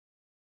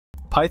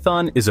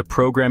Python is a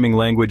programming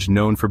language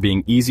known for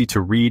being easy to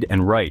read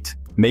and write,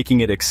 making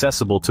it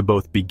accessible to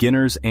both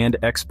beginners and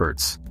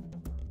experts.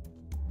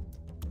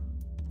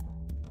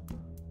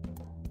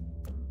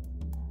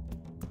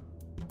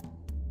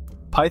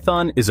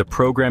 Python is a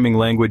programming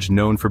language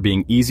known for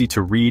being easy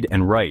to read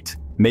and write,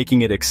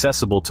 making it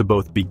accessible to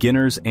both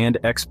beginners and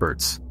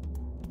experts.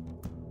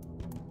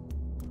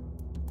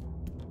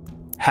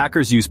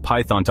 Hackers use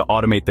Python to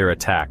automate their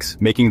attacks,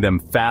 making them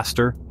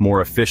faster,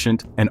 more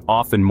efficient, and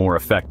often more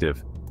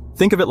effective.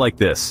 Think of it like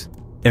this.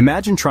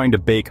 Imagine trying to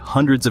bake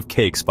hundreds of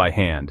cakes by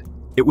hand.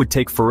 It would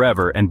take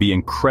forever and be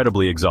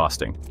incredibly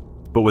exhausting.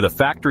 But with a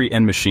factory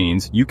and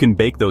machines, you can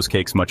bake those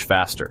cakes much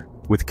faster,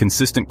 with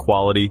consistent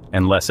quality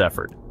and less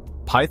effort.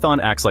 Python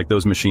acts like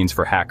those machines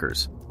for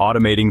hackers,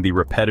 automating the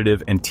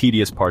repetitive and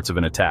tedious parts of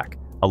an attack,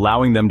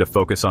 allowing them to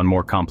focus on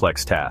more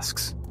complex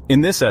tasks. In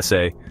this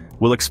essay,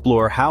 we'll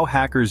explore how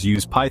hackers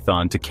use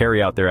Python to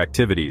carry out their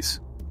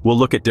activities. We'll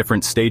look at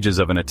different stages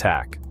of an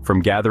attack,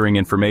 from gathering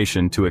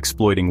information to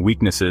exploiting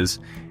weaknesses,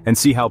 and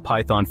see how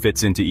Python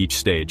fits into each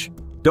stage.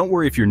 Don't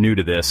worry if you're new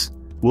to this.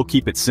 We'll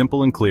keep it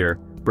simple and clear,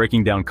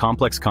 breaking down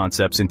complex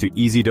concepts into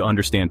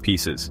easy-to-understand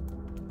pieces.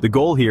 The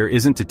goal here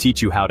isn't to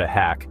teach you how to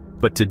hack,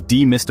 but to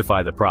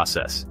demystify the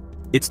process.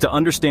 It's to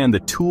understand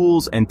the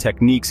tools and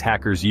techniques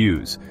hackers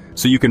use,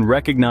 so you can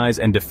recognize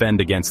and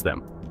defend against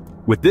them.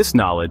 With this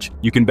knowledge,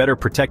 you can better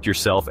protect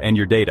yourself and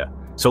your data.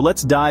 So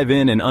let's dive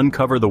in and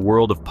uncover the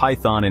world of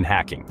Python and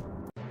hacking.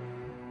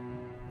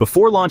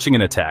 Before launching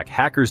an attack,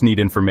 hackers need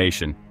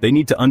information. They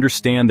need to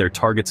understand their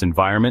target's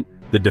environment,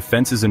 the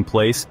defenses in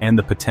place, and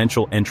the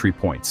potential entry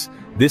points.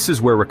 This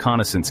is where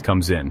reconnaissance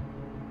comes in.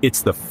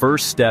 It's the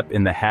first step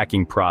in the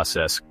hacking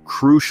process,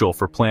 crucial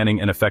for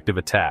planning an effective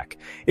attack.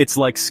 It's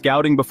like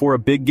scouting before a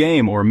big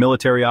game or a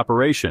military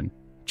operation.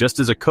 Just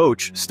as a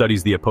coach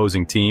studies the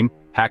opposing team,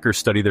 hackers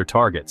study their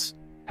targets.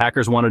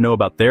 Hackers want to know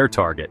about their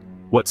target,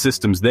 what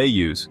systems they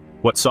use,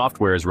 what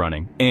software is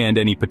running, and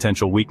any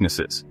potential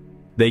weaknesses.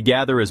 They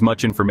gather as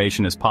much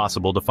information as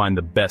possible to find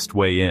the best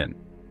way in.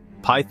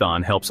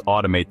 Python helps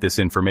automate this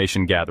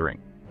information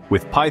gathering.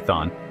 With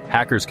Python,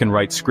 hackers can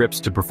write scripts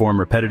to perform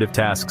repetitive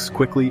tasks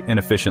quickly and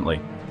efficiently.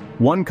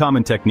 One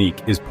common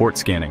technique is port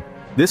scanning.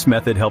 This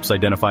method helps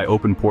identify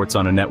open ports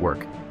on a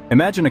network.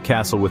 Imagine a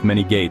castle with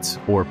many gates,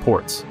 or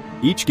ports.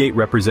 Each gate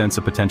represents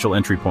a potential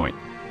entry point.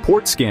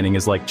 Port scanning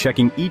is like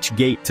checking each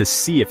gate to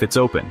see if it's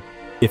open.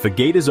 If a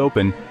gate is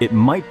open, it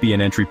might be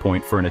an entry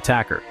point for an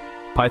attacker.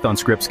 Python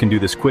scripts can do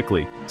this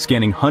quickly,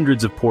 scanning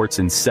hundreds of ports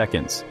in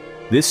seconds.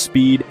 This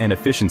speed and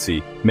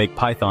efficiency make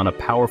Python a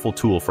powerful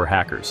tool for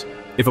hackers.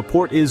 If a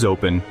port is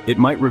open, it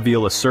might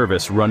reveal a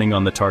service running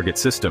on the target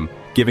system,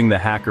 giving the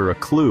hacker a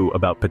clue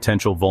about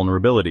potential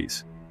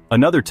vulnerabilities.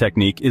 Another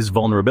technique is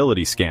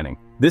vulnerability scanning.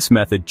 This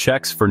method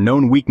checks for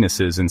known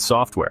weaknesses in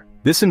software.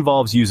 This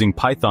involves using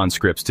Python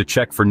scripts to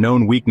check for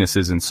known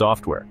weaknesses in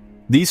software.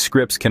 These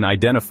scripts can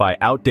identify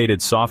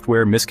outdated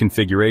software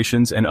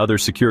misconfigurations and other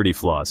security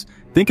flaws.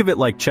 Think of it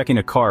like checking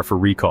a car for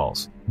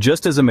recalls.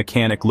 Just as a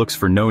mechanic looks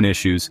for known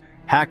issues,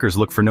 hackers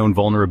look for known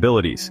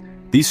vulnerabilities.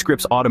 These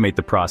scripts automate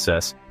the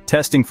process,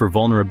 testing for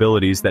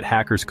vulnerabilities that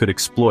hackers could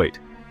exploit.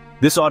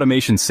 This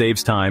automation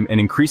saves time and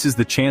increases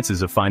the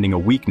chances of finding a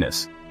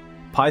weakness.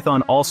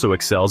 Python also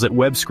excels at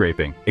web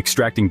scraping,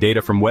 extracting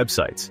data from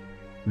websites.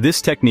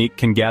 This technique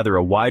can gather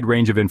a wide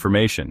range of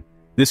information.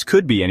 This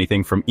could be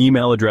anything from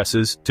email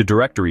addresses to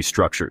directory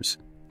structures.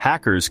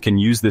 Hackers can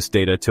use this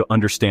data to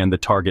understand the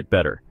target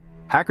better.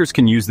 Hackers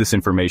can use this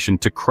information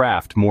to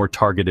craft more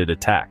targeted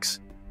attacks.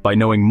 By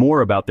knowing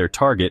more about their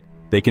target,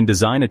 they can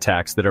design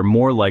attacks that are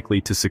more likely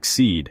to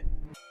succeed.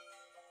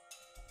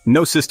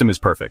 No system is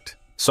perfect.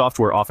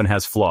 Software often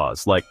has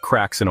flaws, like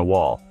cracks in a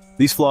wall.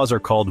 These flaws are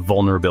called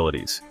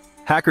vulnerabilities.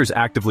 Hackers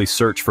actively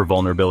search for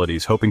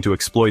vulnerabilities, hoping to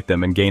exploit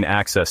them and gain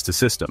access to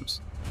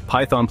systems.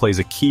 Python plays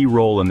a key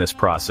role in this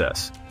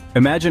process.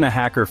 Imagine a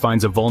hacker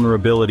finds a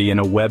vulnerability in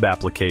a web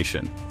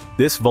application.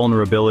 This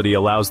vulnerability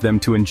allows them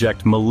to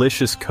inject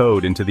malicious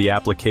code into the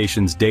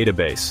application's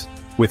database.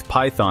 With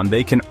Python,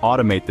 they can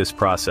automate this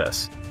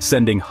process,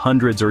 sending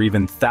hundreds or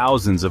even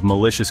thousands of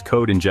malicious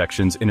code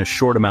injections in a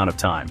short amount of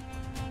time.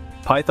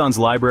 Python's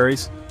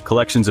libraries,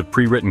 collections of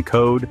pre-written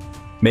code,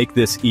 make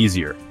this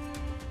easier.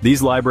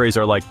 These libraries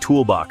are like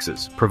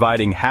toolboxes,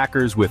 providing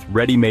hackers with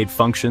ready-made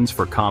functions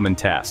for common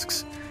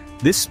tasks.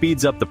 This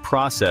speeds up the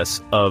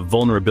process of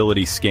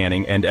vulnerability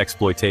scanning and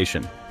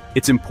exploitation.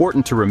 It's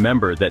important to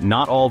remember that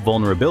not all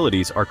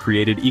vulnerabilities are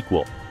created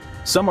equal.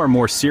 Some are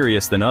more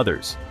serious than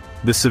others.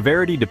 The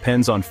severity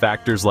depends on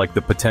factors like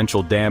the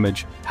potential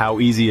damage, how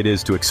easy it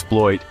is to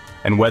exploit,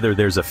 and whether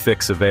there's a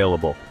fix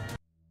available.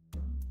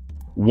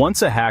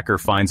 Once a hacker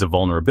finds a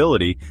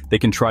vulnerability, they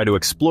can try to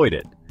exploit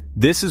it.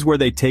 This is where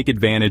they take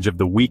advantage of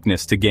the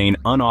weakness to gain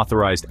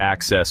unauthorized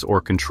access or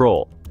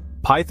control.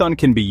 Python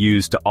can be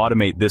used to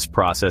automate this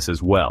process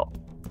as well.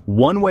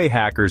 One way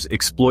hackers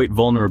exploit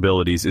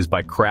vulnerabilities is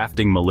by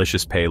crafting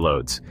malicious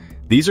payloads.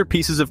 These are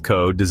pieces of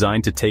code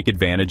designed to take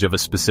advantage of a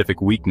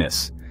specific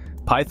weakness.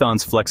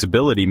 Python's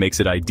flexibility makes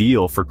it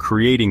ideal for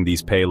creating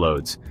these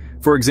payloads.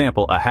 For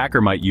example, a hacker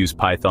might use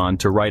Python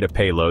to write a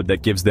payload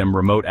that gives them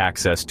remote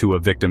access to a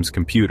victim's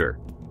computer.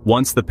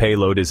 Once the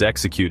payload is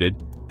executed,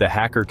 the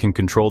hacker can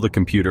control the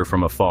computer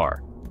from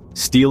afar,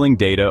 stealing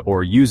data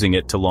or using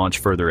it to launch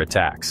further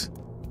attacks.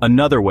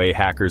 Another way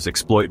hackers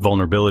exploit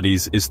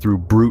vulnerabilities is through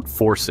brute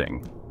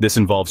forcing. This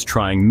involves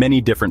trying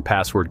many different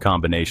password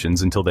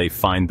combinations until they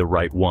find the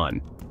right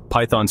one.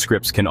 Python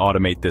scripts can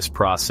automate this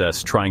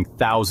process, trying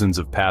thousands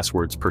of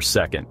passwords per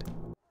second.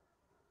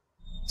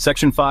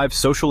 Section 5.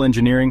 Social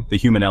engineering, the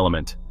human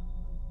element.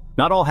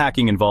 Not all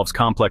hacking involves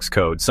complex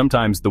code.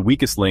 Sometimes the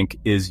weakest link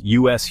is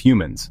US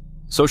humans.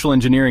 Social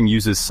engineering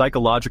uses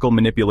psychological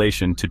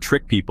manipulation to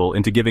trick people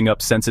into giving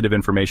up sensitive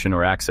information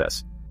or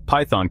access.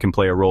 Python can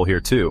play a role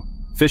here too.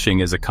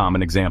 Phishing is a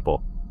common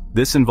example.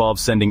 This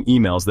involves sending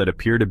emails that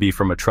appear to be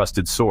from a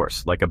trusted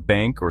source, like a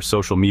bank or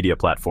social media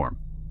platform.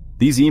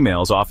 These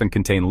emails often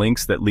contain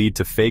links that lead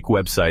to fake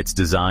websites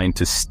designed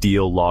to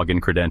steal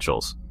login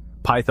credentials.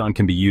 Python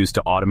can be used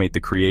to automate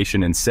the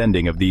creation and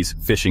sending of these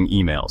phishing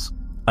emails.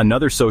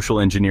 Another social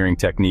engineering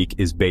technique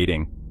is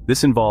baiting.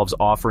 This involves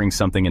offering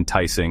something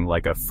enticing,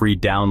 like a free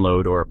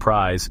download or a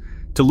prize,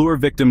 to lure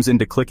victims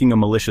into clicking a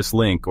malicious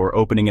link or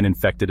opening an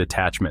infected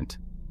attachment.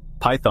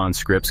 Python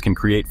scripts can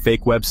create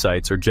fake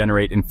websites or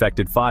generate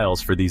infected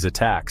files for these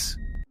attacks.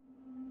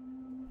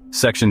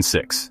 Section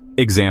 6.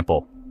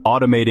 Example: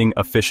 automating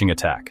a phishing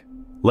attack.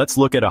 Let's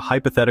look at a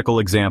hypothetical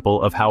example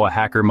of how a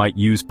hacker might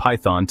use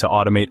Python to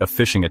automate a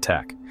phishing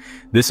attack.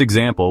 This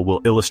example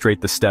will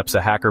illustrate the steps a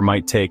hacker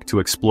might take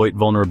to exploit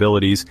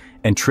vulnerabilities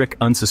and trick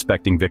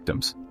unsuspecting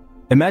victims.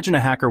 Imagine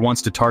a hacker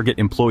wants to target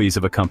employees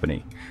of a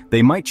company.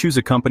 They might choose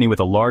a company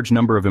with a large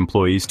number of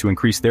employees to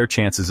increase their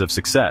chances of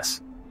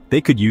success. They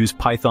could use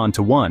Python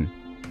to 1.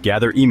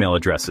 Gather email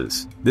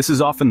addresses. This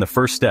is often the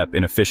first step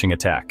in a phishing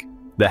attack.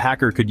 The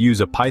hacker could use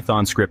a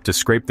Python script to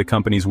scrape the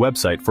company's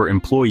website for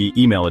employee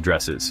email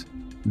addresses.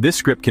 This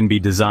script can be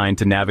designed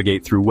to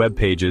navigate through web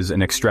pages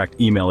and extract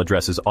email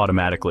addresses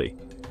automatically.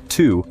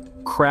 2.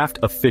 Craft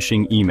a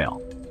phishing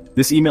email.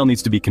 This email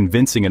needs to be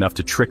convincing enough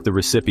to trick the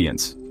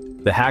recipients.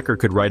 The hacker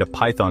could write a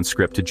Python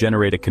script to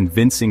generate a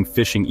convincing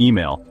phishing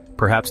email,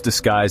 perhaps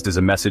disguised as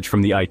a message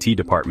from the IT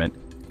department,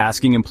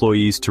 asking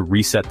employees to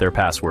reset their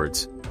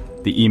passwords.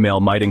 The email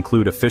might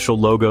include official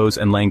logos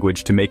and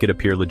language to make it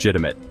appear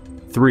legitimate.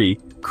 3.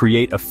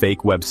 Create a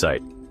fake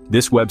website.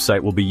 This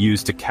website will be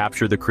used to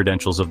capture the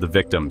credentials of the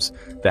victims.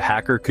 The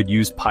hacker could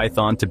use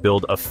Python to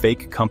build a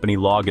fake company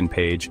login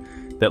page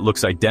that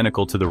looks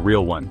identical to the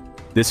real one.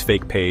 This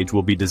fake page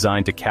will be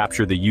designed to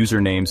capture the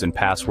usernames and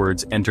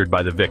passwords entered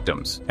by the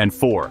victims. And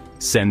 4.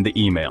 Send the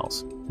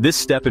emails. This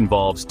step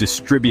involves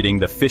distributing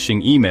the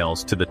phishing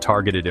emails to the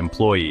targeted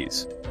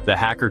employees. The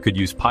hacker could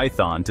use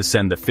Python to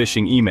send the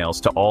phishing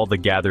emails to all the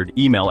gathered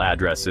email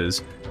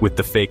addresses with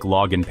the fake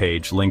login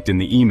page linked in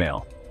the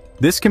email.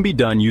 This can be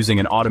done using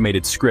an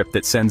automated script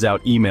that sends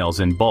out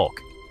emails in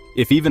bulk.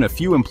 If even a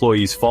few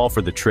employees fall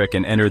for the trick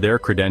and enter their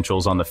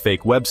credentials on the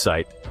fake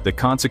website, the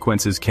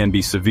consequences can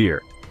be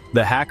severe.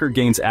 The hacker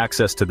gains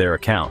access to their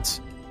accounts.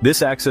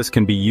 This access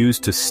can be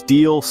used to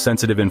steal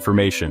sensitive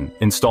information,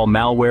 install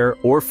malware,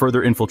 or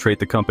further infiltrate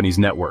the company's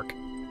network.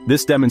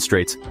 This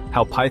demonstrates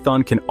how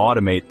Python can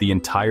automate the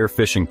entire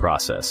phishing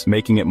process,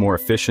 making it more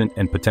efficient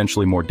and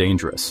potentially more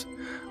dangerous.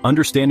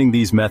 Understanding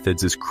these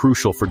methods is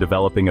crucial for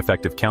developing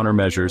effective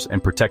countermeasures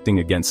and protecting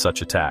against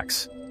such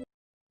attacks.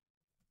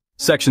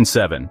 Section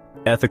 7.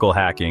 Ethical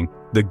hacking.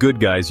 The good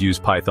guys use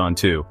Python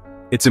too.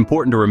 It's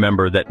important to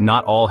remember that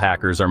not all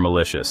hackers are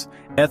malicious.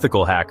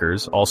 Ethical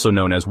hackers, also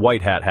known as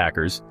white hat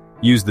hackers,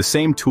 use the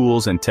same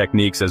tools and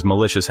techniques as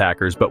malicious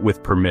hackers but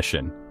with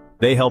permission.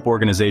 They help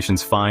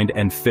organizations find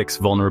and fix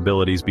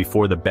vulnerabilities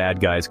before the bad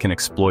guys can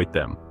exploit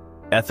them.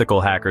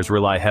 Ethical hackers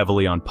rely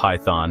heavily on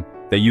Python.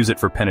 They use it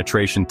for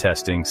penetration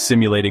testing,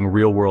 simulating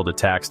real-world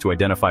attacks to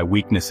identify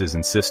weaknesses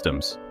in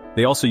systems.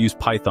 They also use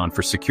Python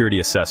for security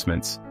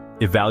assessments,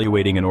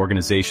 evaluating an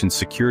organization's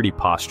security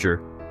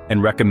posture,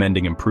 and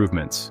recommending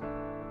improvements.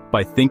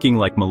 By thinking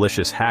like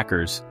malicious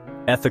hackers,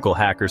 ethical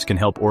hackers can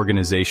help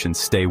organizations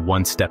stay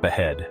one step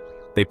ahead.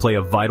 They play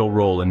a vital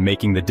role in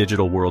making the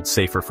digital world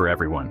safer for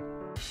everyone.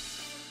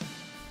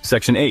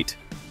 Section 8.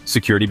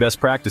 Security best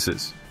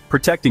practices.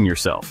 Protecting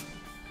yourself.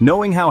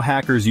 Knowing how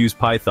hackers use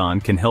Python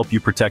can help you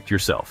protect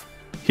yourself.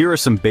 Here are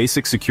some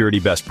basic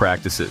security best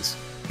practices.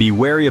 Be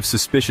wary of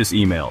suspicious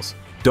emails.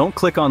 Don't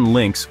click on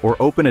links or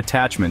open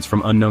attachments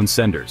from unknown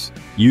senders.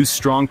 Use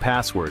strong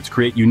passwords.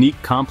 Create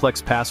unique,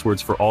 complex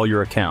passwords for all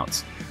your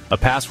accounts. A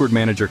password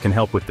manager can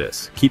help with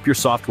this. Keep your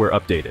software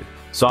updated.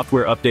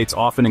 Software updates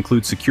often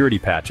include security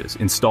patches.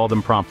 Install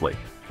them promptly.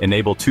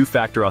 Enable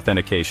two-factor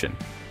authentication.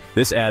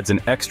 This adds an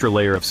extra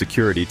layer of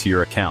security to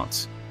your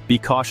accounts. Be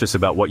cautious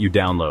about what you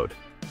download.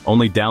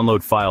 Only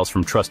download files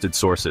from trusted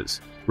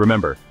sources.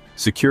 Remember,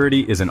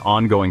 security is an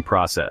ongoing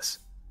process.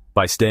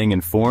 By staying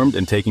informed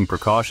and taking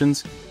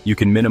precautions, you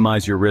can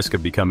minimize your risk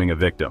of becoming a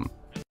victim.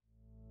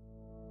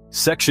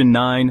 Section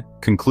 9.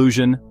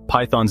 Conclusion.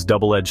 Python's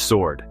double-edged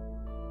sword.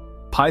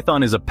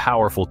 Python is a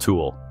powerful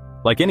tool.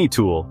 Like any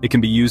tool, it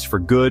can be used for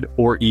good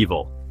or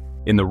evil.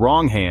 In the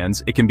wrong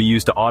hands, it can be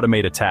used to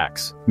automate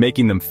attacks,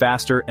 making them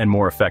faster and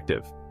more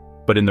effective.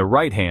 But in the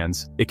right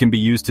hands, it can be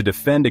used to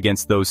defend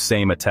against those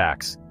same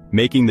attacks,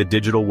 making the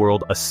digital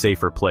world a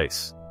safer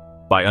place.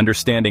 By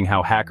understanding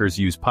how hackers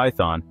use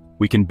Python,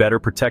 we can better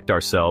protect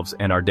ourselves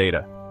and our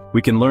data.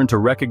 We can learn to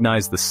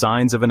recognize the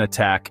signs of an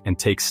attack and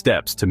take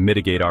steps to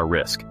mitigate our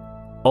risk.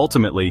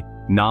 Ultimately,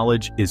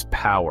 knowledge is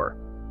power.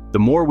 The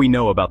more we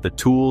know about the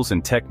tools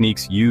and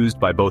techniques used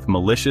by both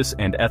malicious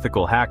and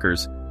ethical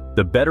hackers,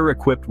 the better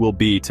equipped we'll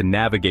be to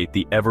navigate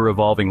the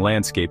ever-evolving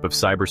landscape of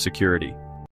cybersecurity.